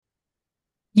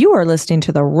You are listening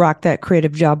to the Rock That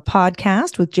Creative Job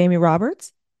podcast with Jamie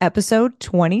Roberts, episode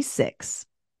 26.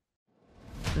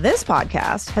 This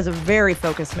podcast has a very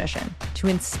focused mission to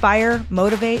inspire,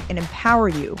 motivate, and empower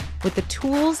you with the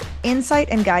tools, insight,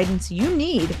 and guidance you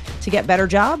need to get better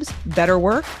jobs, better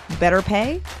work, better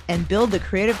pay, and build the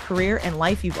creative career and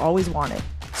life you've always wanted.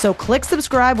 So click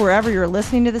subscribe wherever you're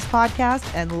listening to this podcast,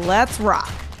 and let's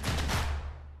rock.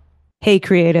 Hey,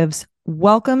 creatives.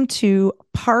 Welcome to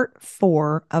part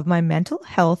 4 of my mental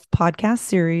health podcast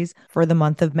series for the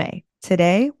month of May.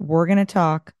 Today, we're going to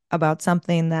talk about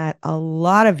something that a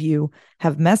lot of you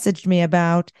have messaged me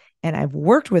about, and I've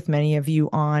worked with many of you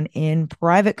on in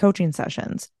private coaching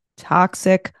sessions: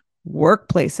 toxic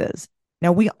workplaces.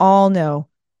 Now, we all know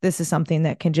this is something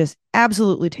that can just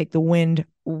absolutely take the wind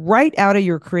right out of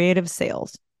your creative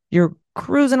sails. You're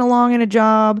cruising along in a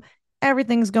job,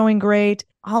 everything's going great.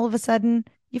 All of a sudden,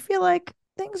 you feel like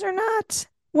things are not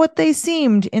what they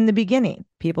seemed in the beginning.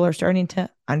 People are starting to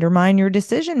undermine your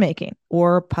decision-making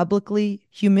or publicly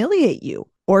humiliate you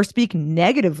or speak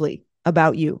negatively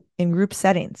about you in group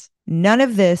settings. None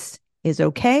of this is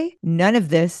okay. None of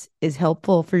this is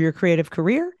helpful for your creative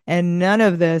career, and none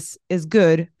of this is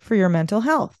good for your mental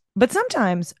health. But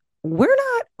sometimes we're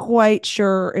not quite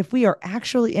sure if we are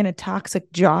actually in a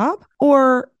toxic job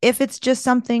or if it's just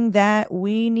something that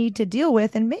we need to deal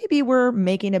with, and maybe we're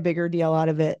making a bigger deal out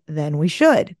of it than we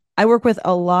should. I work with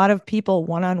a lot of people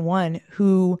one-on-one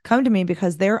who come to me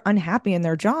because they're unhappy in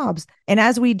their jobs. And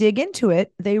as we dig into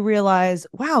it, they realize,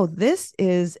 wow, this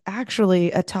is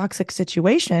actually a toxic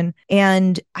situation.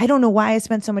 And I don't know why I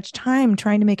spent so much time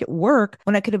trying to make it work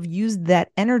when I could have used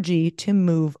that energy to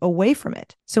move away from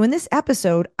it. So in this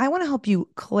episode, I want to help you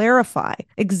clarify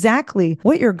exactly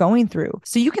what you're going through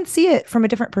so you can see it from a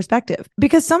different perspective,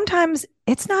 because sometimes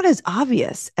it's not as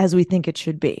obvious as we think it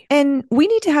should be. And we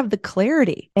need to have the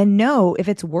clarity and know if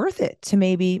it's worth it to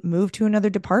maybe move to another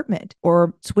department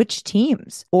or switch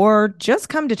teams or just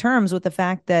come to terms with the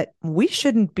fact that we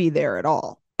shouldn't be there at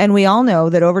all. And we all know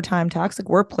that over time, toxic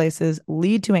workplaces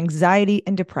lead to anxiety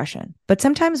and depression. But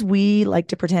sometimes we like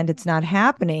to pretend it's not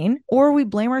happening, or we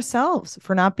blame ourselves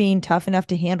for not being tough enough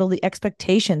to handle the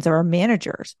expectations of our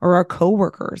managers or our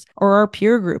coworkers or our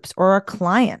peer groups or our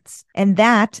clients. And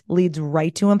that leads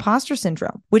right to imposter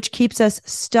syndrome, which keeps us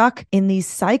stuck in these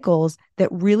cycles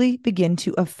that really begin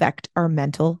to affect our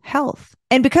mental health.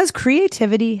 And because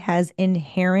creativity has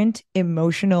inherent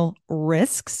emotional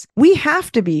risks, we have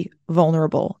to be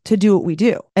vulnerable to do what we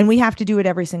do. And we have to do it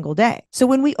every single day. So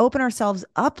when we open ourselves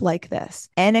up like this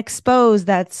and expose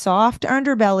that soft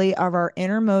underbelly of our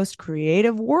innermost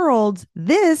creative worlds,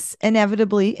 this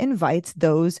inevitably invites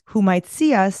those who might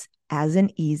see us as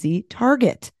an easy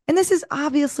target. And this is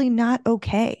obviously not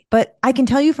okay. But I can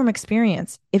tell you from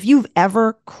experience, if you've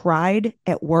ever cried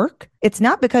at work, it's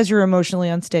not because you're emotionally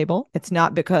unstable. It's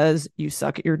not because you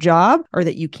suck at your job or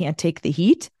that you can't take the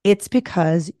heat. It's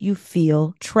because you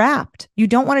feel trapped. You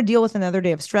don't want to deal with another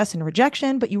day of stress and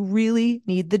rejection, but you really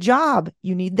need the job.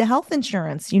 You need the health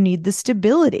insurance. You need the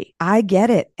stability. I get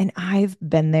it. And I've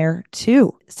been there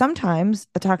too. Sometimes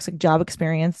a toxic job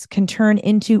experience can turn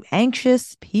into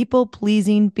anxious,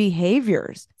 people-pleasing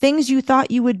behaviors. Things you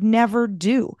thought you would never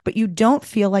do, but you don't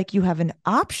feel like you have an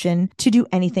option to do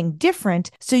anything different.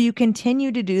 So you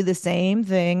continue to do the same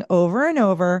thing over and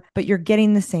over, but you're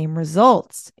getting the same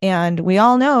results. And we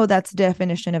all know that's the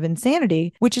definition of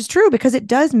insanity, which is true because it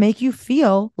does make you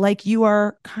feel like you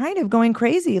are kind of going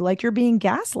crazy, like you're being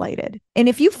gaslighted. And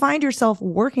if you find yourself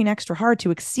working extra hard to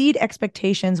exceed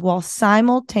expectations while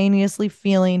simultaneously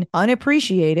feeling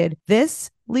unappreciated,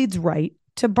 this leads right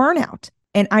to burnout.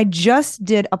 And I just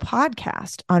did a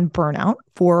podcast on burnout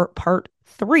for part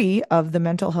 3 of the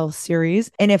mental health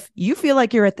series. And if you feel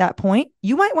like you're at that point,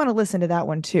 you might want to listen to that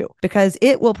one too, because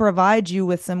it will provide you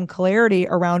with some clarity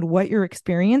around what you're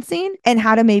experiencing and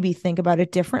how to maybe think about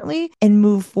it differently and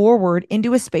move forward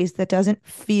into a space that doesn't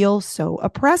feel so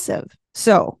oppressive.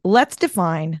 So let's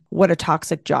define what a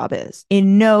toxic job is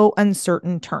in no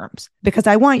uncertain terms, because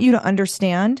I want you to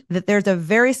understand that there's a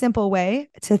very simple way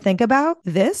to think about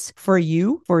this for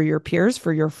you, for your peers,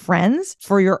 for your friends,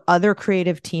 for your other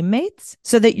creative teammates,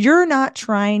 so that you're not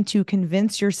trying to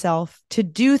convince yourself to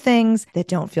do things that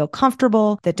don't feel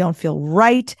comfortable, that don't feel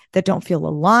right, that don't feel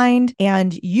aligned.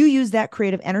 And you use that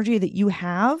creative energy that you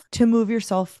have to move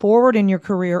yourself forward in your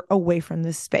career away from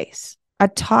this space. A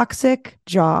toxic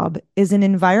job is an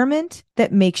environment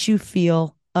that makes you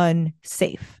feel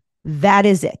unsafe. That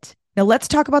is it. Now let's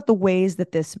talk about the ways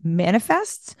that this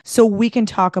manifests so we can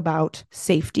talk about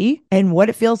safety and what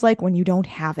it feels like when you don't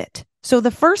have it. So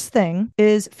the first thing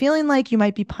is feeling like you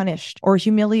might be punished or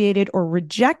humiliated or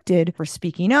rejected for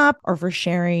speaking up or for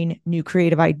sharing new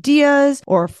creative ideas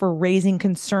or for raising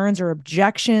concerns or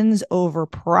objections over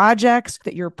projects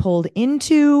that you're pulled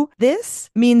into.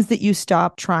 This means that you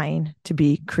stop trying to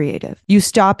be creative. You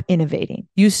stop innovating.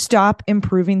 You stop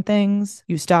improving things.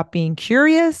 You stop being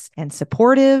curious and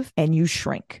supportive, and you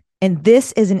shrink. And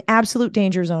this is an absolute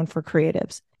danger zone for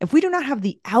creatives. If we do not have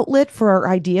the outlet for our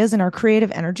ideas and our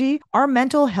creative energy, our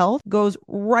mental health goes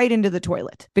right into the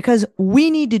toilet because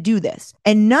we need to do this.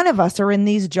 And none of us are in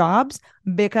these jobs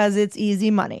because it's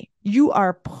easy money. You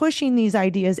are pushing these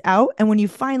ideas out. And when you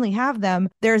finally have them,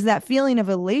 there's that feeling of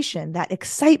elation, that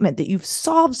excitement that you've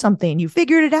solved something, you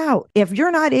figured it out. If you're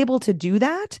not able to do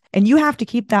that and you have to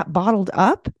keep that bottled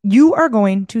up, you are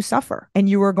going to suffer and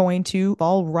you are going to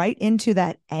fall right into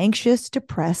that anxious,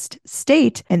 depressed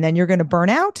state. And then you're going to burn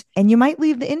out and you might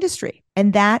leave the industry.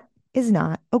 And that is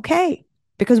not okay.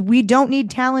 Because we don't need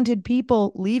talented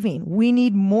people leaving. We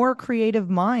need more creative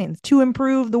minds to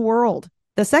improve the world.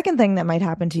 The second thing that might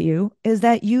happen to you is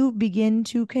that you begin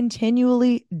to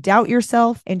continually doubt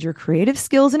yourself and your creative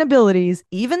skills and abilities,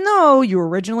 even though you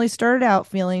originally started out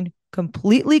feeling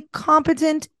completely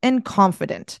competent and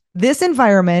confident. This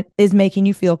environment is making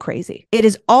you feel crazy. It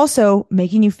is also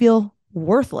making you feel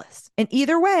worthless. And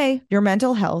either way, your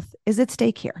mental health is at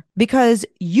stake here because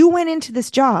you went into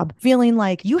this job feeling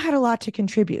like you had a lot to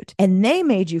contribute and they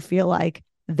made you feel like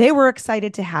they were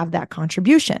excited to have that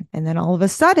contribution. And then all of a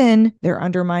sudden, they're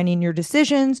undermining your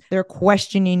decisions. They're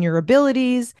questioning your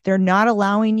abilities. They're not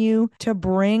allowing you to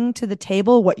bring to the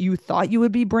table what you thought you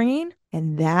would be bringing.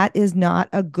 And that is not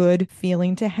a good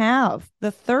feeling to have.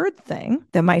 The third thing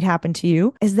that might happen to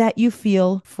you is that you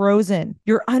feel frozen.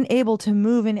 You're unable to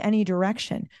move in any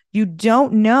direction. You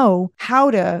don't know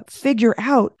how to figure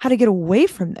out how to get away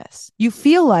from this. You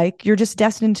feel like you're just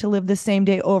destined to live the same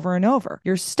day over and over.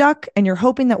 You're stuck and you're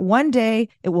hoping that one day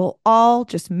it will all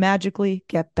just magically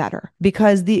get better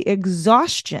because the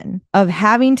exhaustion of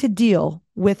having to deal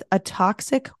with a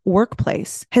toxic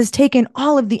workplace has taken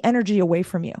all of the energy away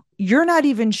from you. You're not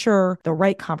even sure the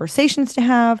right conversations to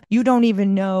have. You don't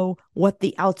even know what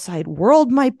the outside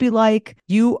world might be like.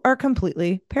 You are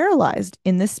completely paralyzed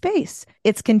in this space.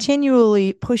 It's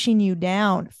continually pushing you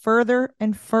down further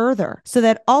and further so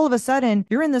that all of a sudden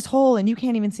you're in this hole and you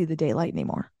can't even see the daylight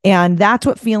anymore. And that's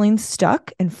what feeling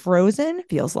stuck and frozen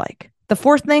feels like. The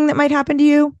fourth thing that might happen to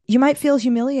you, you might feel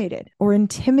humiliated or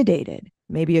intimidated.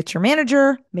 Maybe it's your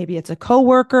manager, maybe it's a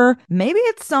coworker, maybe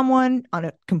it's someone on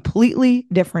a completely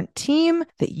different team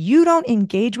that you don't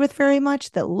engage with very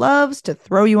much that loves to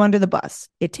throw you under the bus.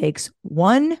 It takes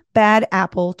one bad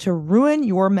apple to ruin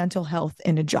your mental health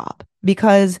in a job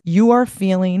because you are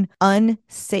feeling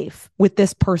unsafe with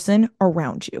this person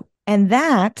around you. And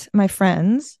that, my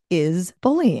friends, is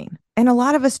bullying. And a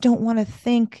lot of us don't want to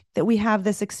think that we have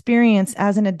this experience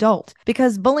as an adult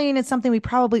because bullying is something we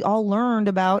probably all learned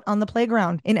about on the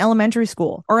playground in elementary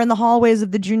school or in the hallways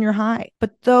of the junior high.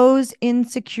 But those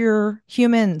insecure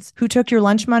humans who took your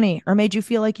lunch money or made you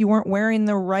feel like you weren't wearing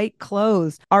the right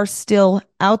clothes are still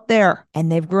out there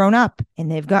and they've grown up and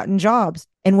they've gotten jobs.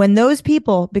 And when those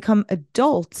people become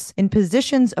adults in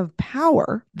positions of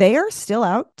power, they are still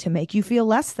out to make you feel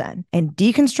less than and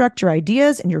deconstruct your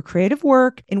ideas and your creative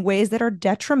work in ways that are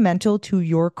detrimental to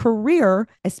your career,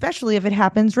 especially if it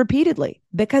happens repeatedly,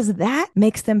 because that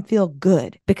makes them feel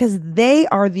good because they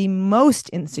are the most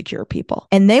insecure people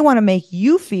and they want to make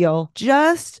you feel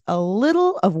just a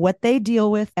little of what they deal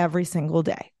with every single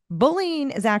day.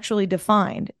 Bullying is actually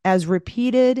defined as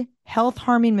repeated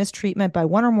health-harming mistreatment by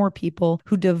one or more people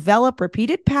who develop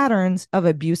repeated patterns of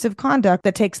abusive conduct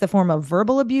that takes the form of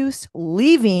verbal abuse,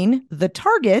 leaving the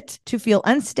target to feel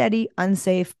unsteady,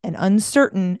 unsafe, and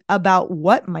uncertain about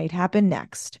what might happen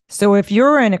next. So if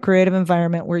you're in a creative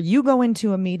environment where you go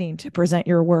into a meeting to present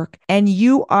your work and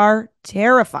you are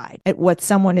terrified at what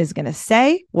someone is going to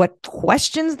say, what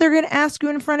questions they're going to ask you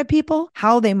in front of people,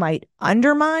 how they might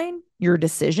undermine your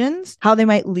decisions, how they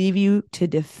might leave you to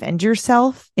defend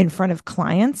yourself in front of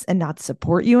clients and not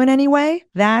support you in any way,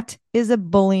 that is a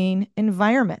bullying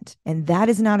environment. And that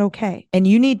is not okay. And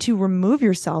you need to remove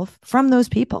yourself from those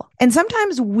people. And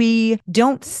sometimes we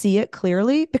don't see it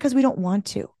clearly because we don't want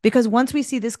to. Because once we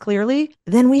see this clearly,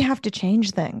 then we have to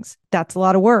change things. That's a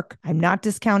lot of work. I'm not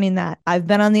discounting that. I've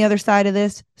been on the other side of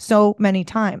this so many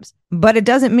times. But it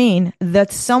doesn't mean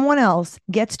that someone else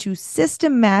gets to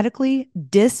systematically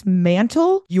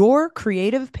dismantle your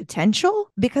creative potential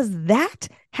because that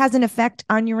has an effect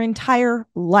on your entire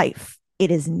life. It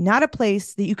is not a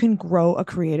place that you can grow a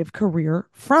creative career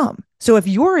from. So if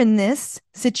you're in this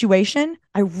situation,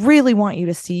 I really want you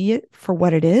to see it for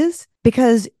what it is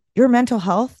because your mental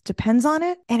health depends on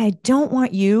it. And I don't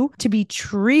want you to be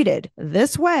treated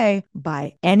this way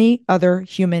by any other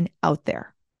human out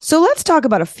there. So let's talk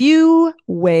about a few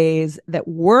ways that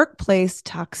workplace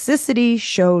toxicity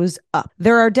shows up.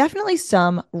 There are definitely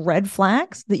some red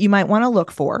flags that you might want to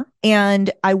look for. And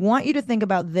I want you to think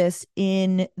about this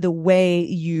in the way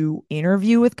you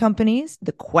interview with companies,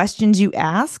 the questions you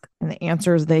ask, and the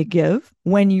answers they give.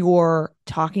 When you're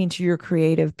talking to your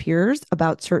creative peers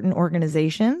about certain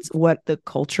organizations, what the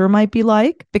culture might be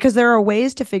like, because there are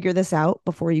ways to figure this out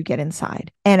before you get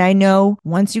inside. And I know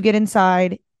once you get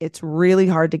inside, it's really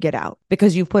hard to get out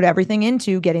because you've put everything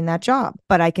into getting that job.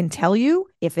 But I can tell you,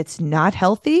 if it's not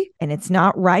healthy and it's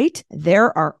not right,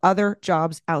 there are other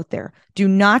jobs out there. Do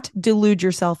not delude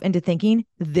yourself into thinking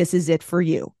this is it for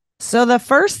you. So the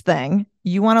first thing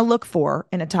you want to look for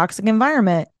in a toxic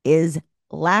environment is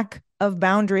lack of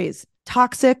boundaries.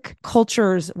 Toxic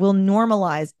cultures will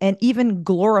normalize and even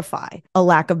glorify a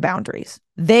lack of boundaries.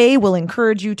 They will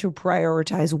encourage you to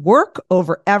prioritize work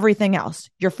over everything else.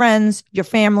 Your friends, your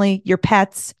family, your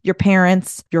pets, your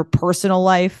parents, your personal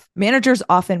life. Managers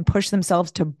often push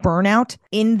themselves to burnout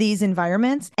in these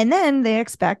environments, and then they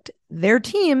expect their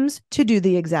teams to do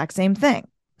the exact same thing.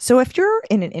 So if you're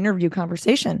in an interview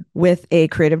conversation with a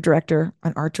creative director,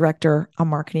 an art director, a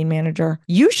marketing manager,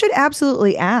 you should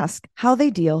absolutely ask how they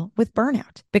deal with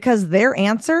burnout, because their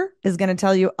answer is going to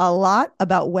tell you a lot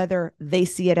about whether they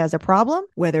see it as a problem,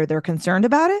 whether they're concerned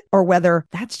about it, or whether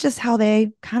that's just how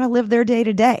they kind of live their day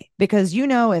to day. Because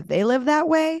if they live that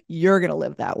way, you're going to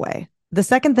live that way. The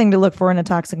second thing to look for in a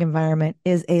toxic environment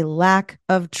is a lack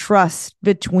of trust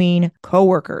between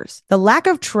coworkers. The lack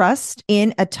of trust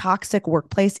in a toxic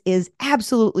workplace is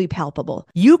absolutely palpable.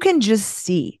 You can just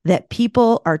see that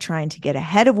people are trying to get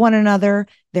ahead of one another.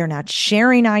 They're not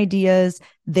sharing ideas.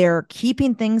 They're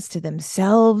keeping things to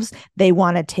themselves. They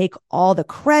want to take all the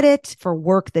credit for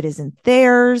work that isn't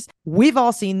theirs. We've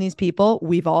all seen these people.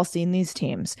 We've all seen these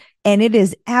teams. And it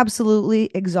is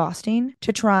absolutely exhausting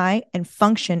to try and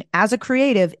function as a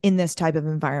creative in this type of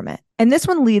environment. And this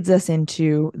one leads us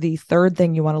into the third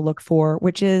thing you want to look for,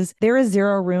 which is there is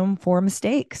zero room for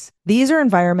mistakes. These are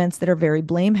environments that are very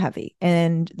blame heavy,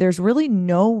 and there's really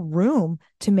no room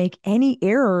to make any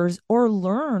errors or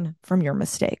learn from your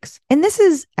mistakes. And this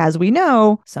is, as we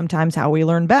know, sometimes how we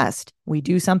learn best. We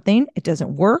do something, it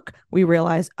doesn't work. We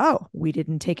realize, oh, we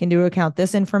didn't take into account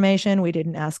this information. We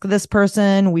didn't ask this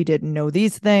person. We didn't know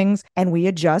these things. And we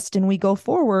adjust and we go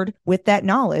forward with that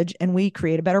knowledge and we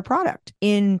create a better product.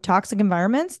 In toxic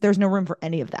environments, there's no room for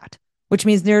any of that, which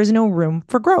means there's no room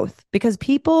for growth because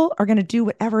people are going to do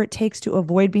whatever it takes to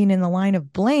avoid being in the line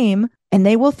of blame, and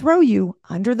they will throw you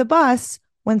under the bus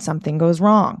when something goes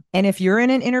wrong. And if you're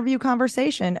in an interview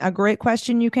conversation, a great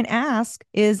question you can ask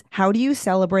is, how do you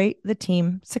celebrate the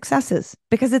team successes?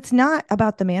 Because it's not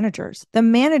about the managers. The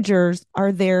managers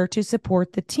are there to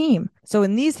support the team. So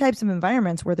in these types of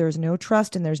environments where there's no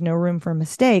trust and there's no room for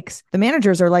mistakes, the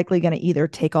managers are likely going to either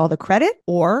take all the credit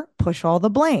or push all the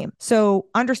blame. So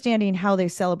understanding how they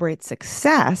celebrate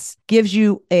success gives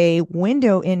you a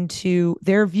window into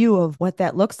their view of what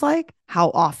that looks like, how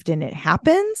often it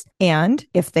happens, and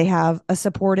if they have a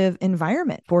supportive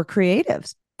environment for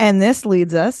creatives. And this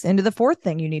leads us into the fourth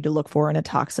thing you need to look for in a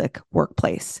toxic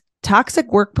workplace. Toxic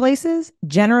workplaces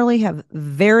generally have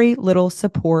very little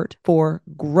support for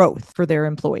growth for their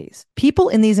employees. People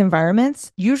in these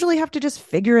environments usually have to just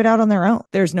figure it out on their own.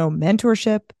 There's no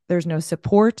mentorship, there's no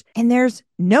support, and there's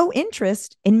no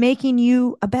interest in making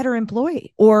you a better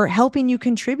employee or helping you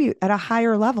contribute at a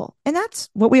higher level. And that's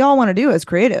what we all want to do as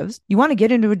creatives. You want to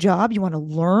get into a job, you want to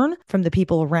learn from the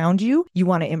people around you, you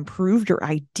want to improve your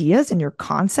ideas and your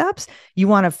concepts, you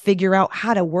want to figure out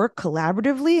how to work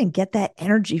collaboratively and get that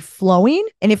energy flowing.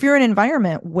 And if you're in an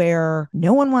environment where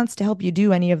no one wants to help you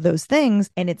do any of those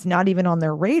things and it's not even on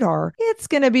their radar, it's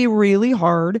going to be really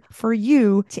hard for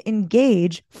you to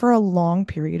engage for a long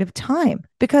period of time.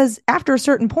 Because after a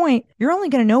certain point, you're only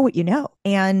going to know what you know.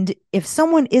 And if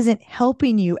someone isn't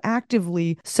helping you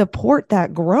actively support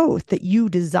that growth that you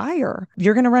desire,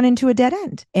 you're going to run into a dead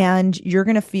end. And you're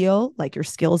going to feel like your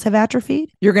skills have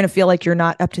atrophied. You're going to feel like you're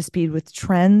not up to speed with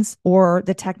trends or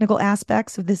the technical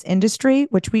aspects of this industry,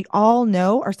 which we all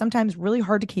know are sometimes really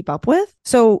hard to keep up with.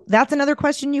 So that's another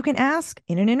question you can ask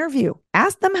in an interview.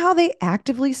 Ask them how they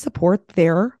actively support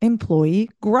their employee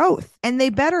growth. And they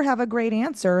better have a great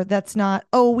answer that's not,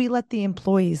 oh, we let the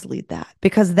employees lead that,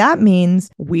 because that means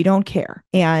we don't care.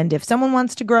 And if someone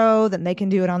wants to grow, then they can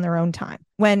do it on their own time.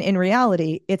 When in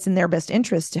reality, it's in their best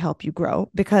interest to help you grow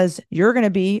because you're going to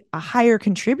be a higher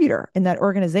contributor in that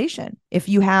organization if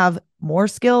you have more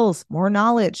skills, more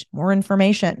knowledge, more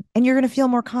information, and you're going to feel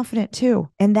more confident too.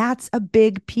 And that's a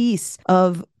big piece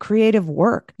of creative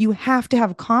work. You have to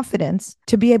have confidence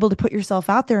to be able to put yourself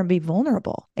out there and be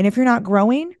vulnerable. And if you're not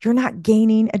growing, you're not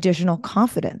gaining additional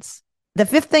confidence. The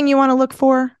fifth thing you want to look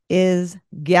for is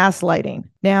gaslighting.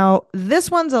 Now, this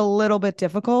one's a little bit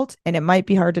difficult and it might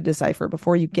be hard to decipher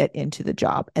before you get into the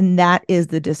job. And that is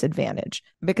the disadvantage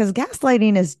because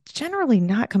gaslighting is generally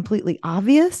not completely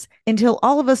obvious until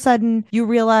all of a sudden you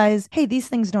realize, hey, these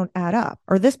things don't add up.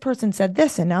 Or this person said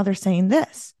this and now they're saying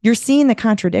this. You're seeing the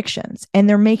contradictions and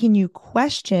they're making you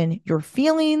question your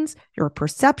feelings, your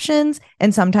perceptions,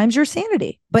 and sometimes your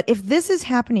sanity. But if this is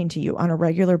happening to you on a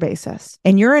regular basis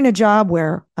and you're in a job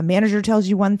where a manager tells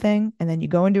you one thing and then you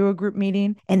go into a group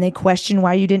meeting and they question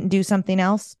why you didn't do something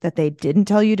else that they didn't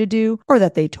tell you to do or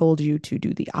that they told you to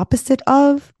do the opposite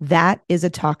of, that is a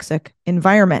toxic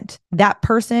environment. That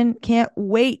person can't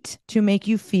wait to make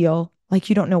you feel like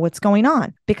you don't know what's going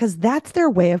on because that's their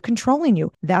way of controlling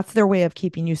you. That's their way of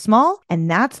keeping you small. And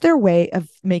that's their way of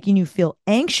making you feel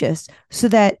anxious so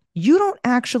that you don't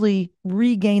actually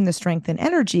regain the strength and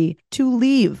energy to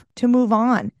leave, to move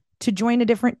on, to join a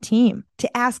different team,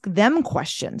 to ask them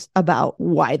questions about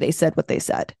why they said what they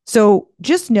said. So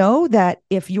just know that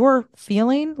if you're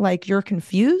feeling like you're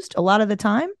confused a lot of the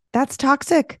time, that's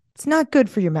toxic. It's not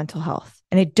good for your mental health.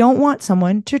 And I don't want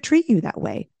someone to treat you that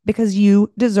way because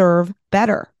you deserve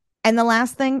better. And the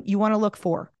last thing you want to look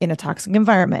for in a toxic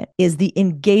environment is the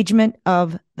engagement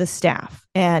of the staff.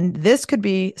 And this could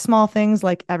be small things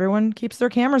like everyone keeps their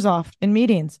cameras off in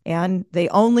meetings and they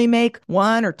only make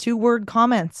 1 or 2 word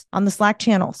comments on the Slack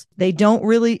channels. They don't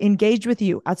really engage with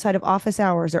you outside of office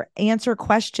hours or answer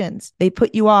questions. They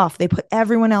put you off. They put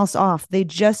everyone else off. They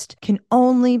just can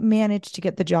only manage to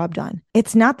get the job done.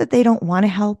 It's not that they don't want to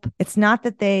help. It's not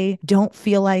that they don't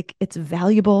feel like it's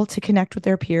valuable to connect with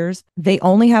their peers. They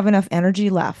only have enough energy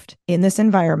left in this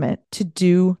environment to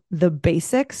do the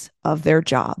basics of their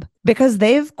job because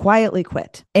they've quietly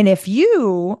quit. And if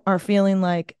you are feeling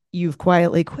like you've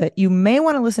quietly quit, you may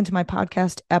want to listen to my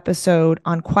podcast episode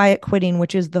on quiet quitting,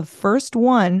 which is the first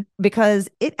one, because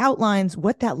it outlines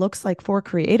what that looks like for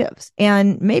creatives.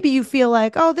 And maybe you feel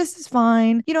like, oh, this is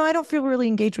fine. You know, I don't feel really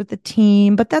engaged with the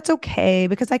team, but that's okay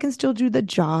because I can still do the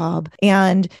job.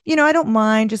 And, you know, I don't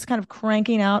mind just kind of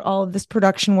cranking out all of this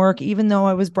production work, even though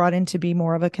I was brought in to be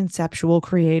more of a conceptual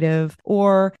creative.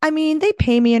 Or, I mean, they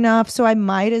pay me enough, so I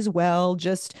might as well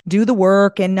just do the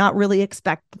work and not really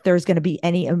expect that there's going to be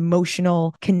any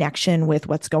emotional connection with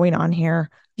what's going on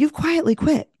here. You've quietly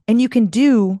quit and you can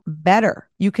do better.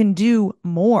 You can do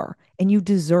more and you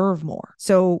deserve more.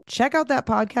 So check out that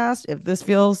podcast if this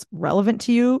feels relevant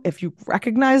to you, if you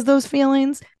recognize those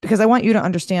feelings, because I want you to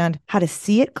understand how to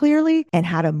see it clearly and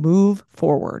how to move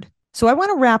forward. So I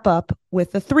want to wrap up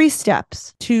with the 3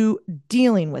 steps to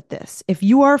dealing with this. If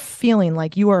you are feeling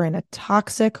like you are in a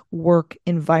toxic work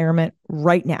environment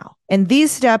right now, and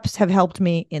these steps have helped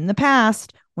me in the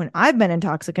past when I've been in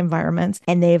toxic environments,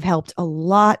 and they've helped a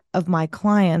lot of my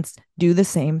clients do the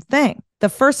same thing. The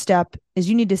first step is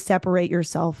you need to separate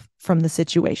yourself from the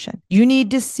situation. You need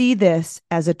to see this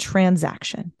as a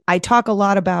transaction. I talk a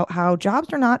lot about how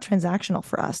jobs are not transactional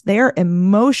for us. They are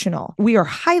emotional. We are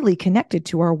highly connected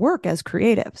to our work as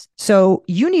creatives. So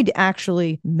you need to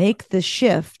actually make the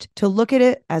shift to look at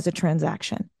it as a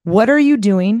transaction. What are you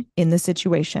doing in the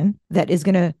situation that is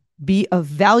going to be of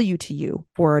value to you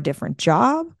for a different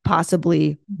job,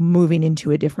 possibly moving into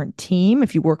a different team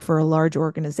if you work for a large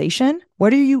organization?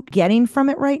 What are you getting from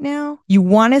it right now? You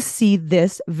want to see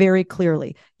this very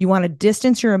clearly. You want to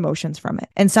distance your emotions from it.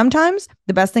 And sometimes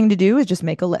the best thing to do is just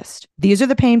make a list. These are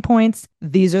the pain points.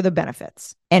 These are the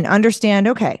benefits. And understand,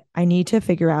 okay, I need to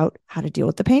figure out how to deal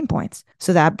with the pain points.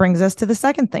 So that brings us to the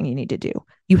second thing you need to do.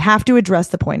 You have to address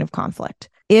the point of conflict.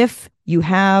 If you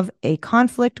have a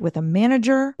conflict with a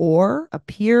manager or a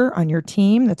peer on your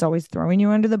team that's always throwing you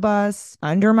under the bus,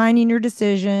 undermining your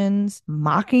decisions,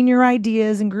 mocking your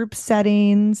ideas in group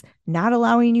settings, not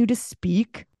allowing you to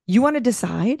speak, you want to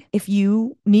decide if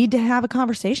you need to have a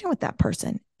conversation with that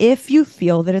person, if you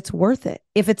feel that it's worth it.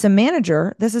 If it's a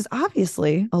manager, this is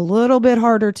obviously a little bit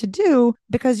harder to do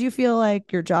because you feel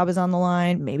like your job is on the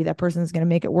line. Maybe that person is going to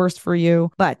make it worse for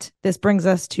you. But this brings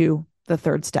us to the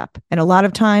third step. And a lot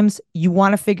of times you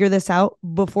want to figure this out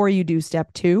before you do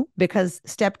step 2, because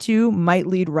step 2 might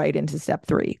lead right into step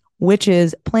 3, which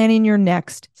is planning your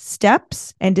next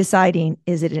steps and deciding,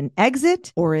 is it an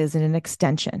exit or is it an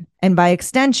extension? And by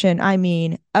extension, I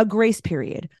mean a grace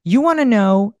period. You want to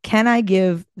know, can I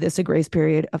give this a grace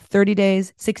period of 30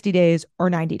 days, 60 days, or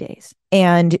 90 days?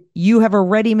 And you have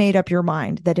already made up your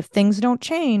mind that if things don't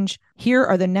change, here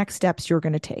are the next steps you're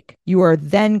going to take. You are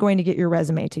then going to get your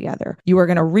resume together. You are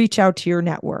going to reach out to your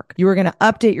network. You are going to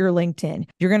update your LinkedIn.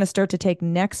 You're going to start to take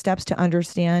next steps to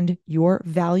understand your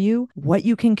value, what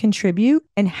you can contribute,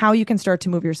 and how you can start to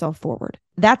move yourself forward.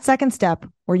 That second step,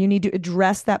 where you need to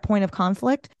address that point of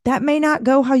conflict, that may not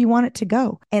go how you want it to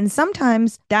go. And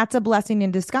sometimes that's a blessing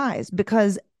in disguise,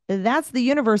 because that's the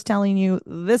universe telling you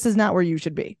this is not where you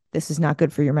should be. This is not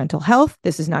good for your mental health.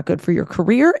 This is not good for your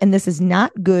career. And this is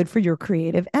not good for your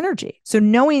creative energy. So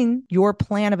knowing your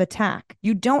plan of attack,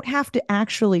 you don't have to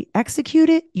actually execute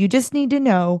it. You just need to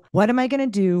know, what am I going to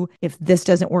do if this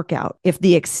doesn't work out? If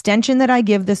the extension that I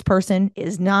give this person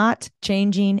is not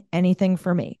changing anything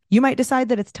for me, you might decide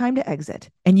that it's time to exit,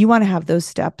 and you want to have those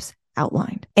steps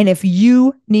outlined. And if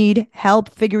you need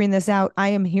help figuring this out, I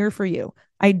am here for you.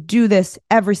 I do this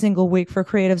every single week for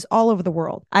creatives all over the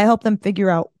world. I help them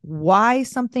figure out why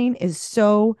something is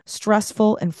so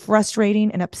stressful and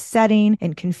frustrating and upsetting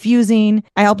and confusing.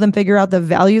 I help them figure out the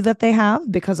value that they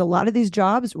have, because a lot of these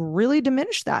jobs really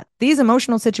diminish that. These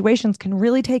emotional situations can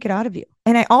really take it out of you.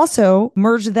 And I also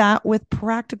merge that with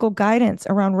practical guidance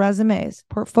around resumes,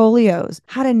 portfolios,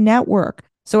 how to network.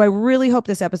 So I really hope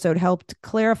this episode helped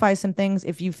clarify some things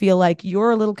if you feel like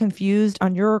you're a little confused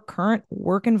on your current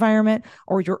work environment,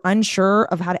 or you're unsure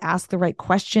of how to ask the right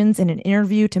questions in an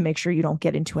interview to make sure you don't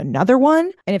get into another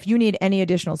one. And if you need any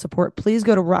additional support, please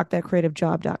go to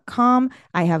rockthatcreativejob.com.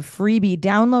 I have freebie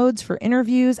downloads for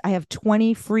interviews. I have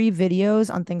 20 free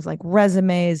videos on things like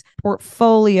resumes,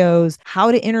 portfolios,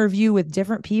 how to interview with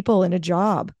different people in a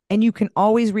job. And you can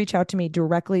always reach out to me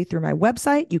directly through my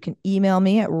website. You can email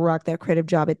me at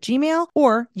rockthatcreativejob@gmail.com,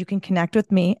 or you can connect with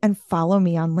me and follow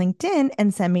me on LinkedIn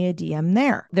and send me a DM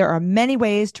there. There are many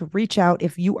ways to reach out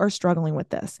if you are struggling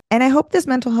with this. And I hope this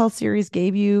mental health series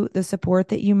gave you the support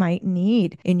that you might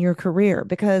need in your career,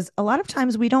 because a lot of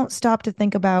times we don't stop to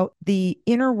think about the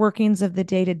inner workings of the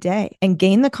day-to-day and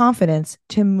gain the confidence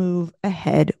to move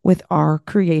ahead with our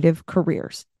creative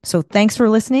careers. So thanks for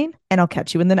listening, and I'll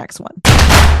catch you in the next one.